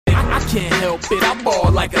can't help it, I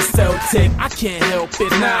ball like a Celtic. I can't help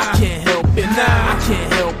it, nah, I can't help it, nah, I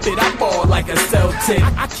can't help it, I ball like a Celtic.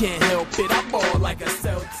 I can't help it, I ball like a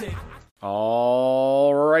Celtic.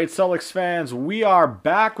 All right, Celtics fans, we are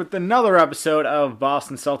back with another episode of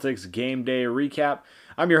Boston Celtics Game Day Recap.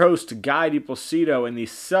 I'm your host, Guy DiPlacido, and the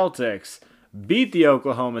Celtics beat the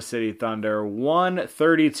Oklahoma City Thunder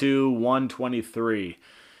 132-123.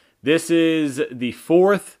 This is the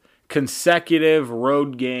fourth consecutive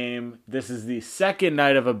road game. This is the second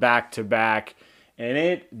night of a back-to-back, and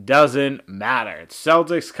it doesn't matter.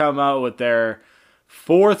 Celtics come out with their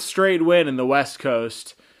fourth straight win in the West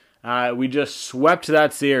Coast. We just swept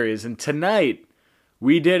that series, and tonight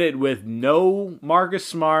we did it with no Marcus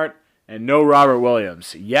Smart and no Robert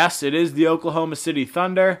Williams. Yes, it is the Oklahoma City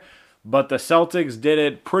Thunder, but the Celtics did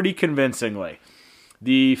it pretty convincingly.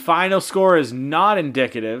 The final score is not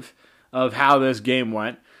indicative of how this game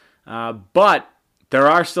went, but there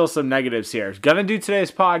are still some negatives here. Going to do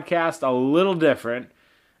today's podcast a little different.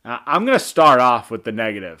 I'm going to start off with the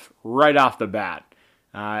negative right off the bat,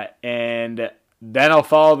 and then I'll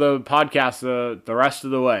follow the podcast the rest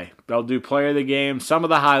of the way. I'll do player of the game, some of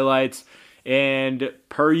the highlights, and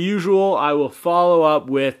per usual, I will follow up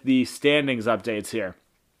with the standings updates here.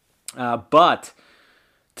 But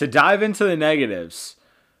to dive into the negatives,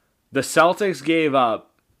 the Celtics gave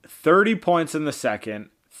up 30 points in the second,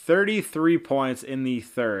 33 points in the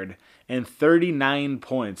third, and 39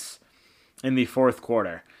 points in the fourth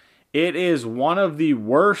quarter. It is one of the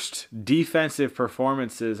worst defensive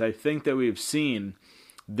performances I think that we've seen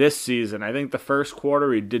this season. I think the first quarter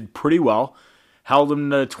we did pretty well, held them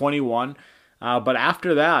to 21. But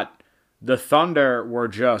after that, the Thunder were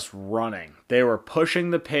just running. They were pushing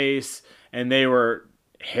the pace, and they were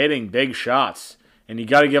hitting big shots. And you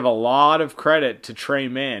got to give a lot of credit to Trey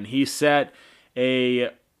Mann. He set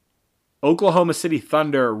a Oklahoma City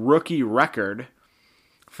Thunder rookie record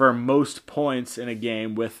for most points in a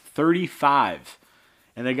game with 35.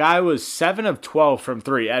 And the guy was 7 of 12 from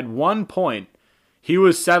three. At one point, he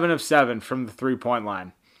was 7 of 7 from the three-point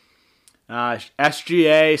line.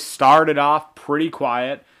 SGA started off pretty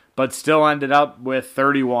quiet, but still ended up with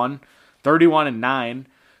 31 and 9.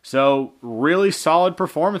 So really solid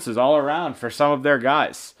performances all around for some of their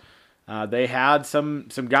guys. They had some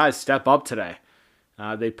guys step up today.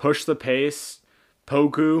 They pushed the pace.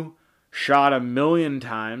 Poku shot 1,000,000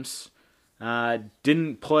 times.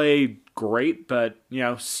 Didn't play great, but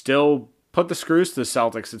still put the screws to the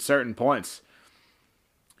Celtics at certain points.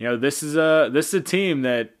 This is a team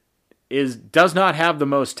that does not have the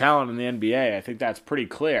most talent in the NBA. I think that's pretty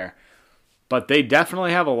clear. But they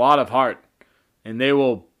definitely have a lot of heart, and they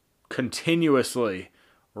will continuously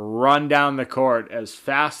run down the court as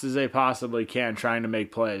fast as they possibly can trying to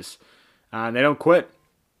make plays. And they don't quit.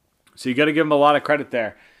 So you got to give them a lot of credit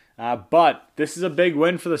there. But this is a big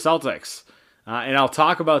win for the Celtics. And I'll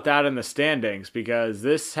talk about that in the standings because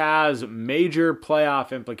this has major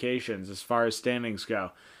playoff implications as far as standings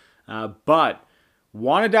go. But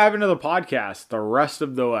want to dive into the podcast the rest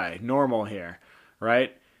of the way. Normal here,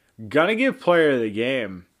 right? Gonna give player of the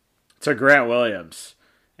game to Grant Williams.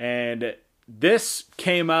 And this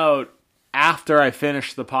came out after I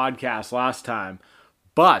finished the podcast last time.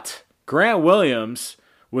 But Grant Williams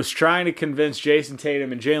was trying to convince Jason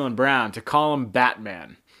Tatum and Jaylen Brown to call him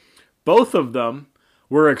Batman. Both of them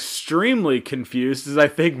were extremely confused, as I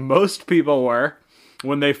think most people were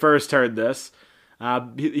when they first heard this.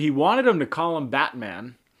 He wanted him to call him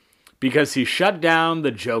Batman because he shut down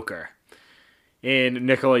the Joker in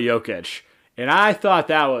Nikola Jokic. And I thought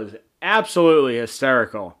that was absolutely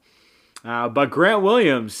hysterical. But Grant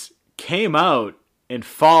Williams came out and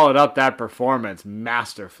followed up that performance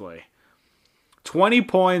masterfully. 20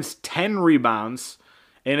 points, 10 rebounds,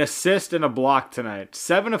 an assist and a block tonight.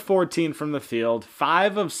 7 of 14 from the field,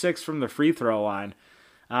 5 of 6 from the free throw line.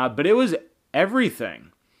 But it was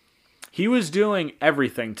everything. He was doing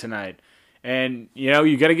everything tonight. And,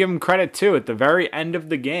 you got to give him credit, too. At the very end of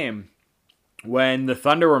the game, when the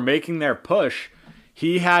Thunder were making their push,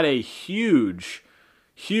 he had a huge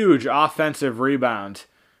offensive rebound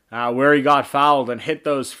where he got fouled and hit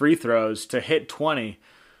those free throws to hit 20,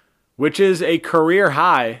 which is a career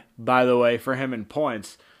high, by the way, for him in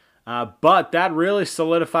points. But that really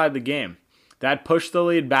solidified the game. That pushed the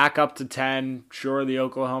lead back up to 10. Sure, the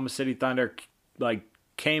Oklahoma City Thunder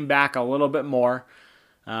came back a little bit more.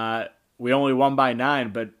 We only won by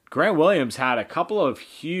 9, but Grant Williams had a couple of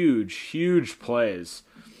huge plays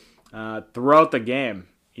throughout the game.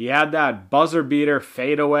 He had that buzzer beater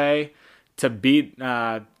fadeaway to beat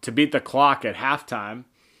the clock at halftime.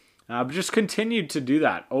 But just continued to do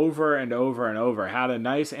that over and over and over. Had a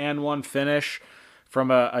nice and one finish from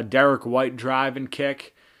a Derek White drive and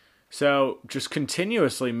kick. So just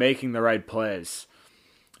continuously making the right plays.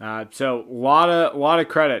 So a lot of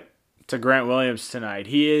credit to Grant Williams tonight.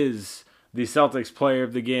 He is the Celtics player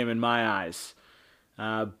of the game in my eyes.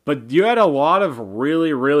 But you had a lot of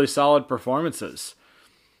really, really solid performances.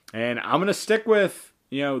 And I'm going to stick with,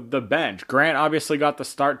 the bench. Grant obviously got the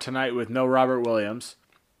start tonight with no Robert Williams.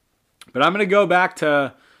 But I'm going to go back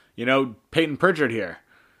to, Peyton Pritchard here.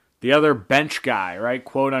 The other bench guy, right?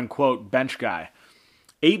 Quote unquote bench guy.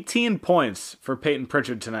 18 points for Peyton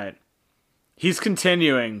Pritchard tonight. He's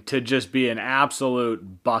continuing to just be an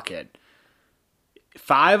absolute bucket.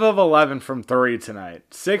 5 of 11 from 3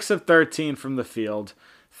 tonight. 6 of 13 from the field.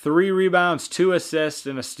 3 rebounds, 2 assists,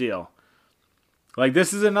 and a steal.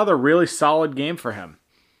 This is another really solid game for him.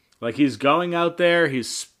 He's going out there,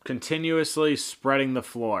 he's continuously spreading the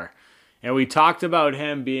floor. And we talked about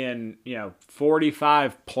him being,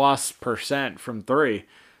 45+% from 3.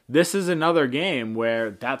 This is another game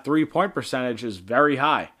where that 3-point percentage is very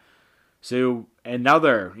high. So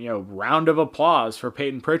another, round of applause for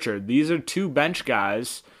Peyton Pritchard. These are 2 bench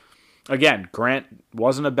guys. Again, Grant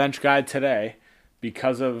wasn't a bench guy today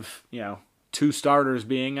because of, 2 starters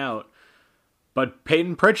being out. But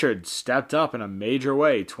Peyton Pritchard stepped up in a major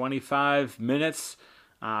way. 25 minutes,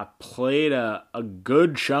 played a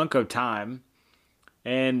good chunk of time,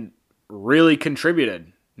 and really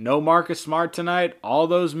contributed. No Marcus Smart tonight. All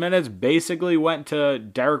those minutes basically went to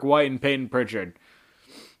Derek White and Peyton Pritchard.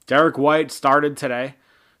 Derek White started today,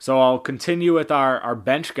 so I'll continue with our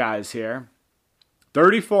bench guys here.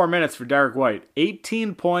 34 minutes for Derek White.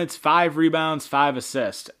 18 points, 5 rebounds, 5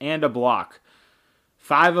 assists, and a block.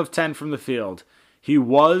 5 of 10 from the field. He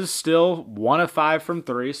was still 1 of 5 from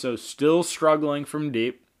 3, so still struggling from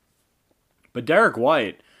deep. But Derek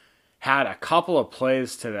White had a couple of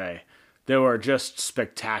plays today that were just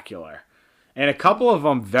spectacular. And a couple of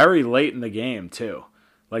them very late in the game, too.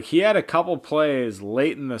 He had a couple plays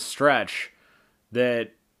late in the stretch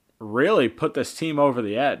that really put this team over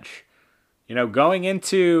the edge. Going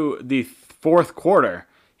into the fourth quarter,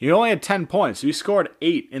 he only had 10 points. He scored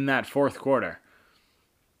 8 in that fourth quarter.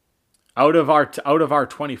 Out of our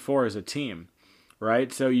 24 as a team,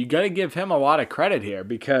 right? So you got to give him a lot of credit here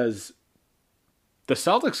because the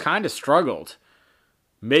Celtics kind of struggled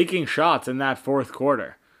making shots in that fourth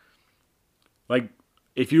quarter.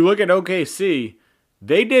 If you look at OKC,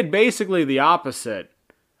 they did basically the opposite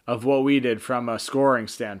of what we did from a scoring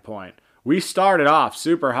standpoint. We started off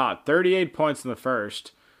super hot, 38 points in the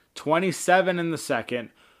first, 27 in the second,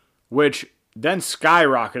 which then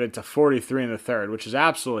skyrocketed to 43 in the third, which is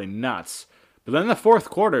absolutely nuts. But then the fourth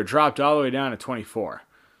quarter dropped all the way down to 24.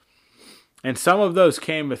 And some of those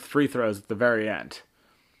came with free throws at the very end.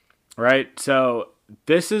 Right? So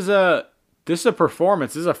this is a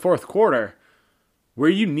performance. This is a fourth quarter where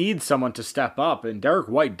you need someone to step up, and Derek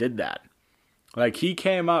White did that. He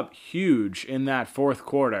came up huge in that fourth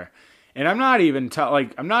quarter. And I'm not even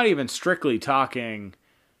strictly talking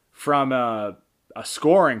from a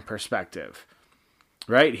scoring perspective,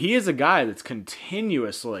 right? He is a guy that's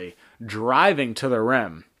continuously driving to the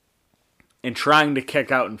rim and trying to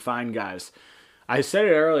kick out and find guys. I said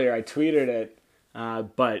it earlier, I tweeted it,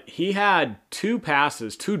 but he had 2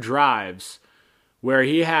 passes, 2 drives, where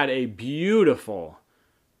he had a beautiful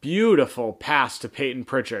pass to Peyton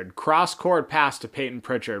Pritchard, cross-court pass to Peyton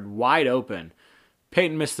Pritchard, wide open.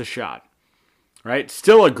 Peyton missed the shot, right?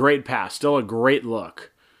 Still a great pass, still a great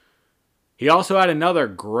look. He also had another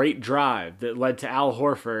great drive that led to Al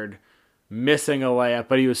Horford missing a layup,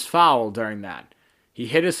 but he was fouled during that. He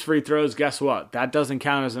hit his free throws. Guess what? That doesn't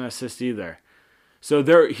count as an assist either.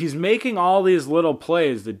 So he's making all these little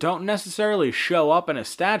plays that don't necessarily show up in a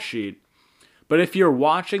stat sheet, but if you're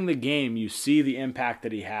watching the game, you see the impact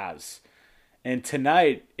that he has. And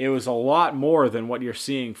tonight, it was a lot more than what you're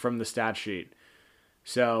seeing from the stat sheet.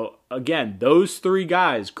 So, again, those 3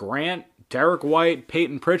 guys, Grant, Derek White,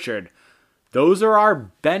 Peyton Pritchard, those are our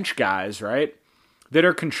bench guys, right, that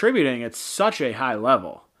are contributing at such a high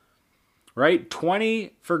level, right?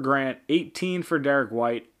 20 for Grant, 18 for Derek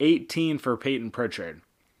White, 18 for Peyton Pritchard.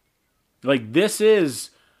 This is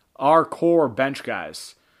our core bench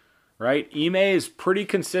guys, right? Ime is pretty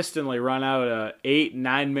consistently run out a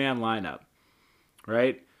 8-9-man lineup,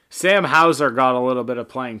 right? Sam Hauser got a little bit of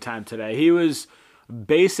playing time today. He was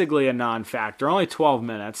basically a non-factor, only 12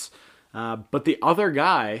 minutes. But the other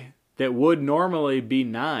guy that would normally be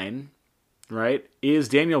 9, right, is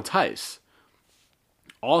Daniel Tice.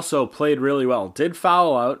 Also played really well. Did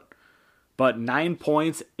foul out, but 9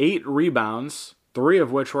 points, 8 rebounds, 3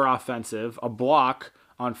 of which were offensive, a block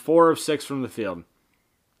on 4 of 6 from the field.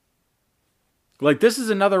 This is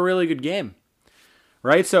another really good game.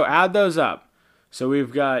 right? So add those up. So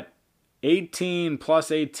we've got 18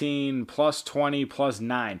 plus 18 plus 20 plus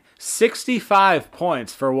 9. 65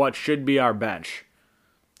 points for what should be our bench.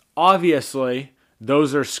 Obviously,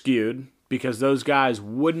 those are skewed because those guys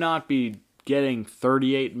would not be getting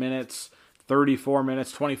 38 minutes, 34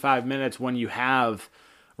 minutes, 25 minutes when you have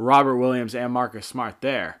Robert Williams and Marcus Smart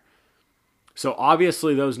there. So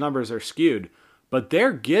obviously those numbers are skewed, but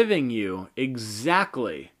they're giving you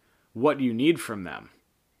exactly what you need from them.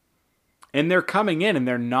 And they're coming in and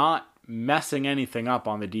they're not messing anything up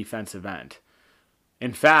on the defensive end.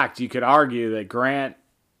 In fact, you could argue that Grant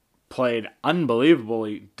played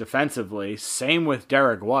unbelievably defensively. Same with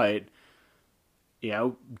Derek White.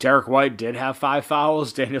 Derek White did have 5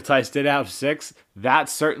 fouls. Daniel Tice did have 6. That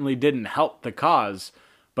certainly didn't help the cause.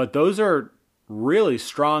 But those are really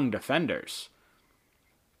strong defenders.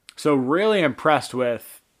 So really impressed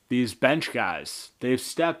with these bench guys. They've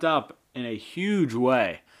stepped up in a huge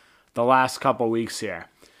way the last couple weeks here.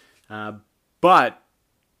 But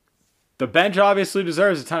the bench obviously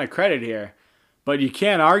deserves a ton of credit here. But you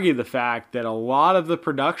can't argue the fact that a lot of the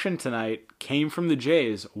production tonight came from the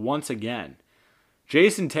Jays once again.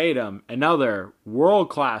 Jason Tatum, another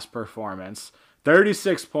world-class performance.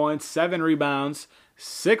 36 points, 7 rebounds,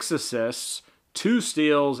 6 assists, 2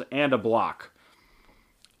 steals, and a block.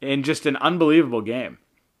 In just an unbelievable game.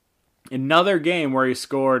 Another game where he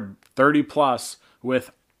scored 30-plus with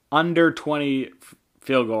under 20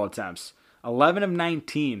 field goal attempts. 11 of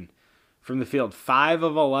 19 from the field. 5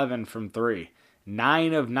 of 11 from 3.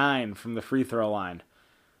 9 of 9 from the free throw line.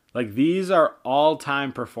 These are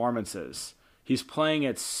all-time performances. He's playing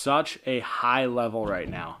at such a high level right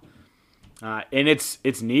now. And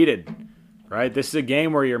it's needed, right? This is a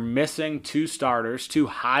game where you're missing 2 starters, 2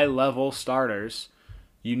 high-level starters.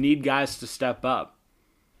 You need guys to step up.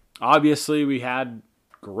 Obviously, we had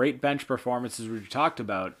great bench performances we talked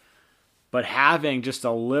about, but having just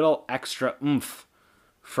a little extra oomph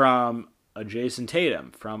from a Jason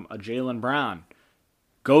Tatum, from a Jaylen Brown,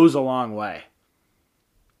 goes a long way,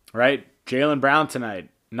 right? Jaylen Brown tonight,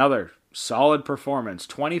 another solid performance.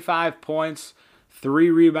 25 points,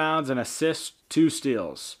 3 rebounds, an assist, 2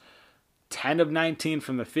 steals. 10 of 19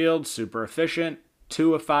 from the field, super efficient.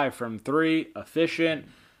 2 of 5 from 3, efficient.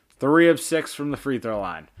 3 of 6 from the free throw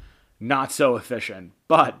line. Not so efficient,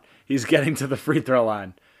 but he's getting to the free throw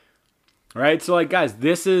line. Right? So, guys,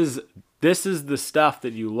 this is the stuff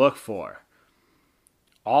that you look for.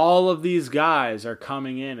 All of these guys are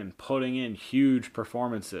coming in and putting in huge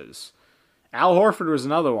performances. Al Horford was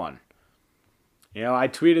another one. I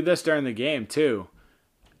tweeted this during the game, too.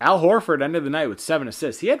 Al Horford ended the night with 7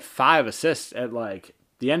 assists. He had 5 assists at,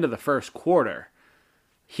 the end of the first quarter.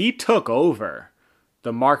 He took over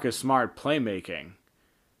the Marcus Smart playmaking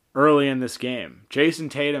early in this game. Jason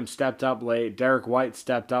Tatum stepped up late. Derek White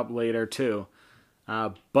stepped up later, too.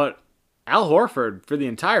 But Al Horford, for the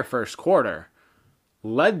entire first quarter,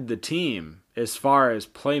 led the team as far as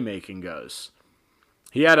playmaking goes.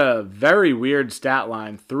 He had a very weird stat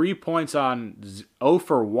line. 3 points on 0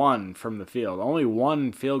 for 1 from the field. Only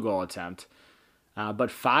 1 field goal attempt. But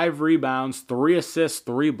 5 rebounds, 3 assists,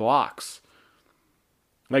 3 blocks.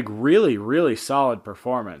 Really, really solid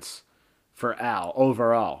performance for Al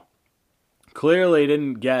overall. Clearly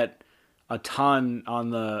didn't get a ton on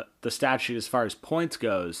the stat sheet as far as points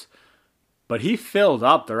goes. But he filled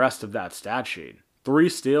up the rest of that stat sheet. 3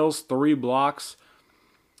 steals, 3 blocks.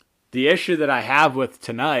 The issue that I have with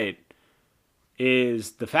tonight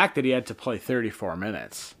is the fact that he had to play 34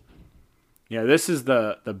 minutes. This is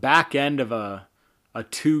the back end of a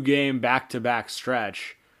 2-game back-to-back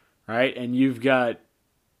stretch, right? And you've got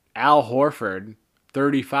Al Horford,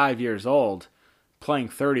 35 years old, playing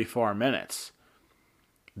 34 minutes.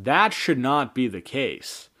 That should not be the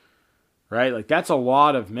case, right? That's a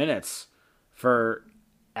lot of minutes for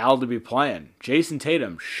Al to be playing. Jason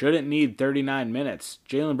Tatum shouldn't need 39 minutes.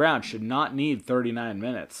 Jaylen Brown should not need 39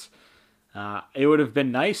 minutes. It would have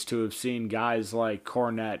been nice to have seen guys like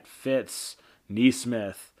Cornette, Fitz,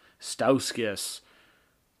 Nesmith, Stauskas,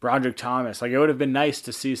 Broderick Thomas. It would have been nice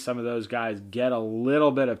to see some of those guys get a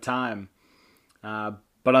little bit of time. But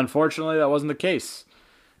unfortunately, that wasn't the case.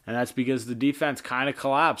 And that's because the defense kind of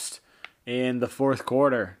collapsed in the fourth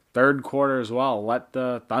quarter. Third quarter as well. Let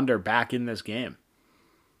the Thunder back in this game.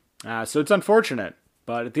 So it's unfortunate.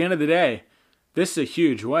 But at the end of the day, this is a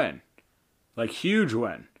huge win. Huge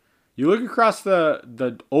win. You look across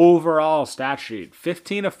the overall stat sheet.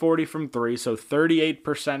 15 of 40 from 3, so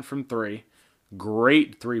 38% from 3.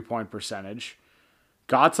 Great three-point percentage.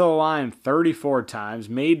 Got to the line 34 times.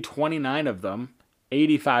 Made 29 of them.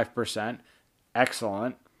 85%.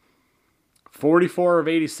 Excellent. 44 of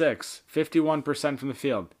 86, 51% from the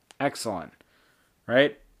field. Excellent,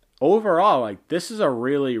 right? Overall, like, this is a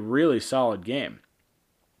really, really solid game.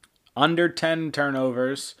 Under 10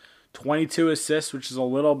 turnovers, 22 assists, which is a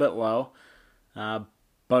little bit low. But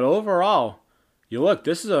overall, you look,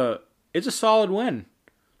 it's a solid win.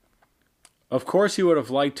 Of course, you would have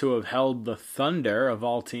liked to have held the Thunder, of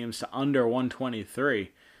all teams, to under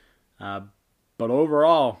 123. But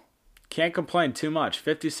overall, can't complain too much.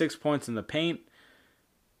 56 points in the paint.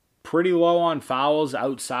 Pretty low on fouls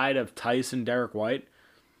outside of Tice and Derek White.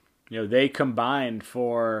 They combined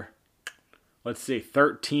for,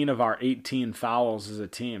 13 of our 18 fouls as a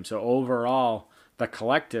team. So overall, the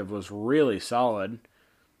collective was really solid.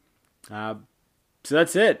 So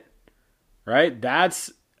that's it, right?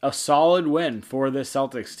 That's a solid win for this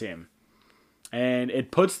Celtics team. And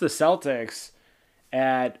it puts the Celtics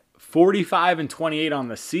at 45-28 on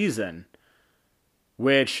the season,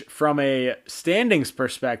 which from a standings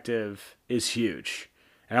perspective is huge.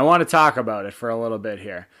 And I want to talk about it for a little bit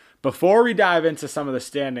here. Before we dive into some of the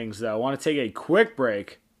standings, though, I want to take a quick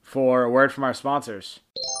break for a word from our sponsors.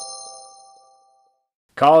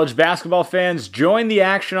 College basketball fans, join the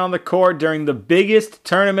action on the court during the biggest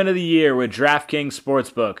tournament of the year with DraftKings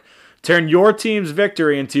Sportsbook. Turn your team's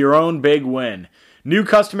victory into your own big win. New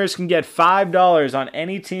customers can get $5 on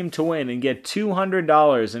any team to win and get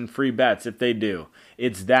 $200 in free bets if they do.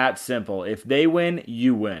 It's that simple. If they win,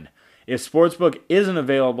 you win. If Sportsbook isn't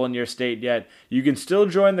available in your state yet, you can still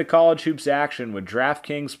join the college hoops action with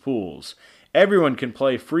DraftKings Pools. Everyone can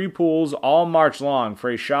play free pools all March long for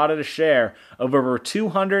a shot at a share of over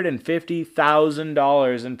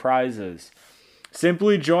 $250,000 in prizes.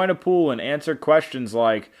 Simply join a pool and answer questions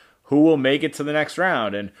like, who will make it to the next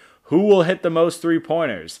round and who will hit the most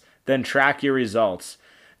three-pointers? Then track your results.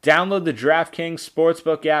 Download the DraftKings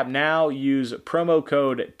Sportsbook app now. Use promo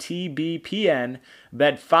code TBPN.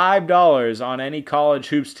 Bet $5 on any college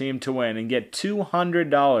hoops team to win and get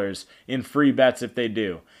 $200 in free bets if they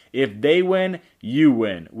do. If they win, you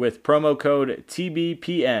win with promo code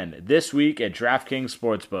TBPN this week at DraftKings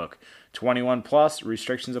Sportsbook. 21 plus,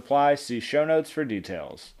 restrictions apply. See show notes for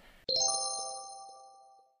details.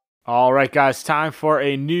 All right, guys, time for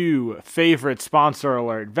a new favorite sponsor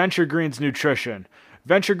alert, Venture Greens Nutrition.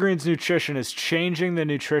 Venture Greens Nutrition is changing the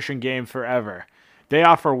nutrition game forever. They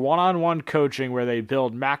offer one-on-one coaching where they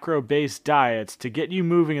build macro-based diets to get you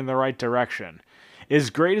moving in the right direction. As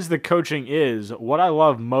great as the coaching is, what I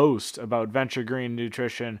love most about Venture Green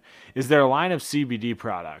Nutrition is their line of CBD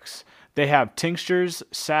products. They have tinctures,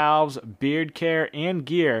 salves, beard care, and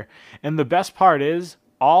gear, and the best part is,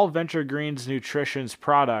 all Venture Greens Nutrition's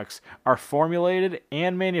products are formulated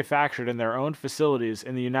and manufactured in their own facilities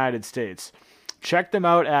in the United States. Check them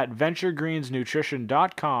out at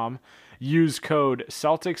venturegreensnutrition.com. Use code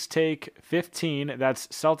CelticsTake15, that's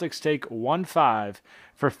CelticsTake15,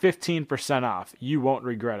 for 15% off. You won't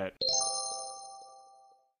regret it.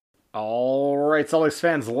 All right, Celtics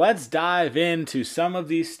fans, let's dive into some of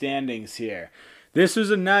these standings here. This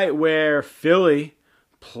was a night where Philly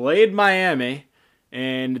played Miami,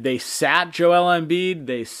 and they sat Joel Embiid,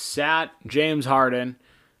 they sat James Harden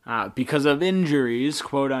because of injuries,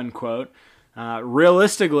 quote unquote.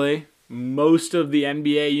 Realistically, most of the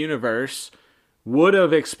NBA universe would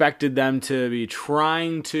have expected them to be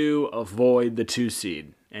trying to avoid the 2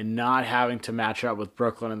 seed and not having to match up with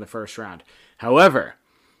Brooklyn in the first round. However,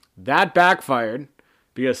 that backfired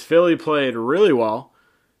because Philly played really well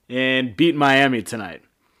and beat Miami tonight.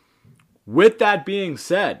 With that being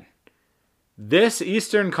said, this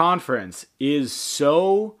Eastern Conference is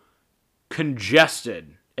so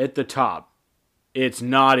congested at the top, it's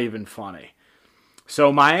not even funny.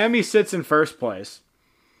 So Miami sits in first place,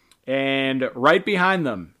 and right behind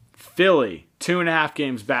them, Philly, 2.5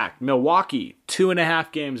 games back. Milwaukee,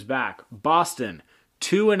 2.5 games back. Boston,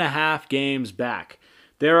 2.5 games back.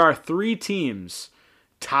 There are 3 teams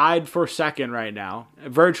tied for second right now,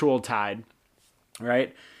 virtual tied,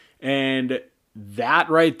 right? And that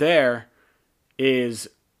right there is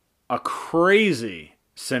a crazy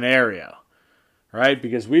scenario, right?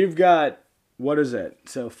 Because we've got, what is it?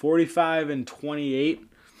 So 45-28.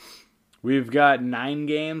 We've got 9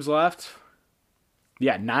 games left.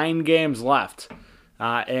 Yeah, 9 games left.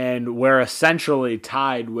 And we're essentially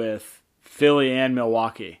tied with Philly and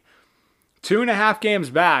Milwaukee. 2.5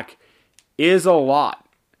 games back is a lot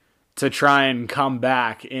to try and come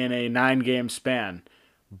back in a 9-game span.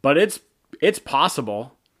 But it's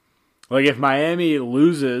possible. Like if Miami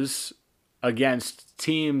loses against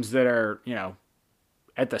teams that are,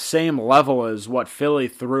 at the same level as what Philly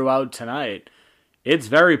threw out tonight, it's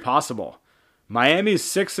very possible. Miami's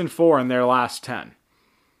 6-4 in their last 10.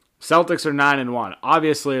 Celtics are 9-1.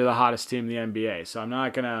 Obviously, they're the hottest team in the NBA, so I'm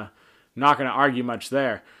not gonna argue much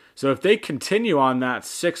there. So if they continue on that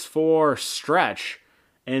 6-4 stretch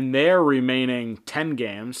in their remaining 10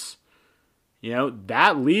 games,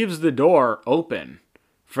 that leaves the door open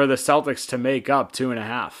for the Celtics to make up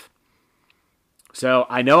 2.5. So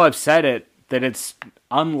I know I've said it, that it's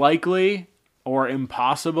unlikely or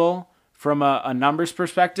impossible from a numbers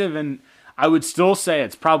perspective, and I would still say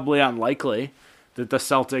it's probably unlikely that the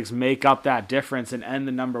Celtics make up that difference and end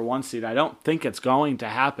the number 1 seed. I don't think it's going to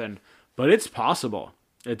happen, but it's possible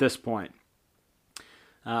at this point.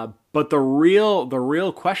 But the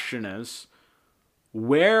real question is,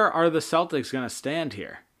 where are the Celtics going to stand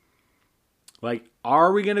here? Like, where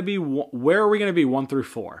are we going to be 1 through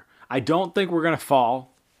 4? I don't think we're going to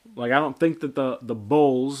fall. Like, I don't think that the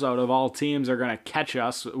Bulls, out of all teams, are going to catch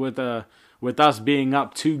us with us being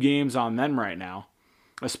up 2 games on them right now,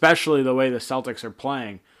 especially the way the Celtics are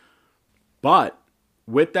playing. But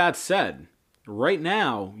with that said, right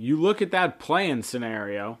now, you look at that play-in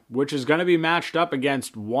scenario, which is going to be matched up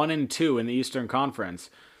against 1 and 2 in the Eastern Conference.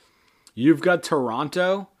 You've got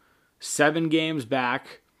Toronto 7 games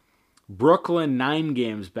back, Brooklyn 9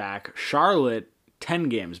 games back, Charlotte 10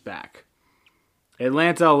 games back.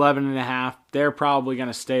 Atlanta 11.5. They're probably going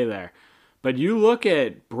to stay there. But you look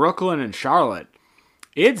at Brooklyn and Charlotte,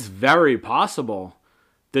 it's very possible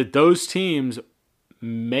that those teams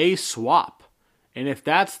may swap. And if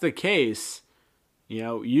that's the case,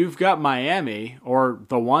 you've got Miami, or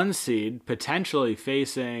the 1 seed, potentially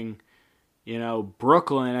facing,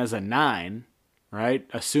 Brooklyn as a 9, right?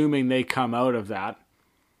 Assuming they come out of that.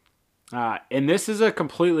 And this is a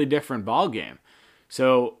completely different ballgame.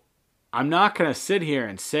 So I'm not going to sit here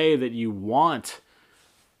and say that you want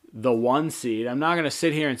the 1 seed. I'm not going to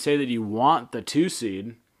sit here and say that you want the 2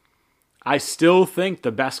 seed. I still think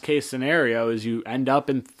the best case scenario is you end up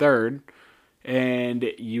in 3rd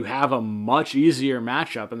and you have a much easier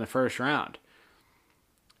matchup in the first round.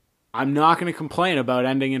 I'm not going to complain about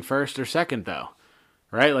ending in 1st or 2nd, though.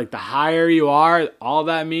 Right? Like, the higher you are, all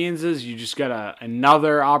that means is you just got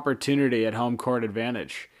another opportunity at home court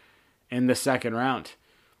advantage in the 2nd round.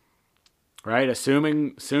 Right?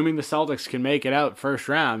 Assuming the Celtics can make it out first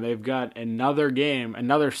round, they've got another game,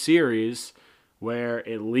 another series where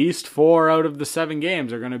at least 4 out of the 7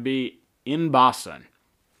 games are going to be in Boston.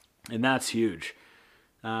 And that's huge.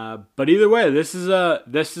 But either way, this is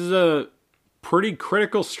a pretty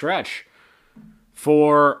critical stretch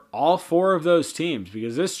for all 4 of those teams,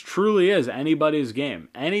 because this truly is anybody's game.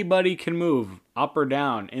 Anybody can move up or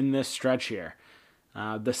down in this stretch here.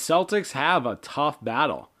 The Celtics have a tough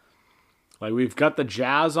battle. Like, we've got the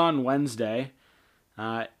Jazz on Wednesday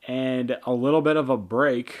and a little bit of a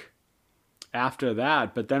break after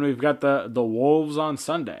that, but then we've got the Wolves on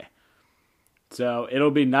Sunday. So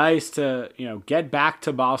it'll be nice to, get back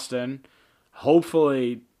to Boston.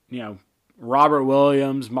 Hopefully, Robert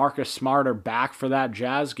Williams, Marcus Smart are back for that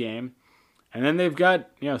Jazz game. And then they've got,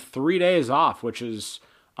 3 days off, which is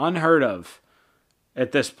unheard of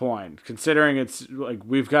at this point, considering it's like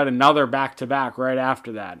we've got another back-to-back right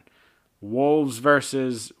after that. Wolves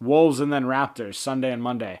and then Raptors Sunday and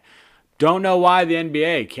Monday. Don't know why the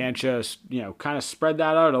NBA can't just, kind of spread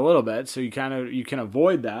that out a little bit so you can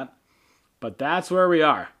avoid that. But that's where we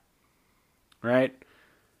are, right?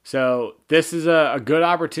 So this is a good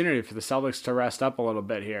opportunity for the Celtics to rest up a little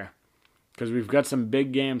bit here, because we've got some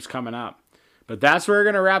big games coming up. But that's where we're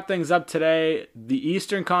going to wrap things up today. The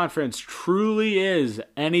Eastern Conference truly is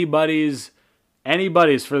anybody's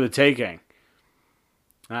for the taking.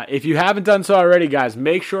 If you haven't done so already, guys,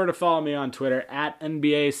 make sure to follow me on Twitter at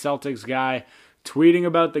NBA Celtics Guy, tweeting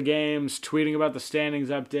about the games, tweeting about the standings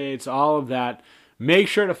updates, all of that. Make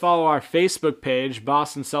sure to follow our Facebook page,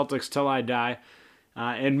 Boston Celtics Till I Die,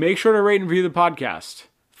 and make sure to rate and review the podcast.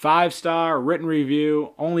 5-star written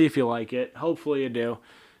review, only if you like it. Hopefully you do.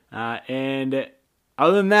 And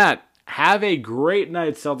other than that, have a great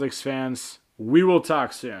night, Celtics fans. We will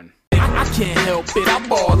talk soon. I can't help it, I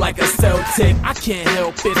ball like a Celtic. I can't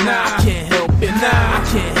help it, nah, I can't help it, nah, I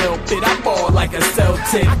can't help it, I ball like a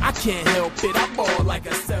Celtic. I can't help it, I ball like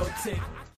a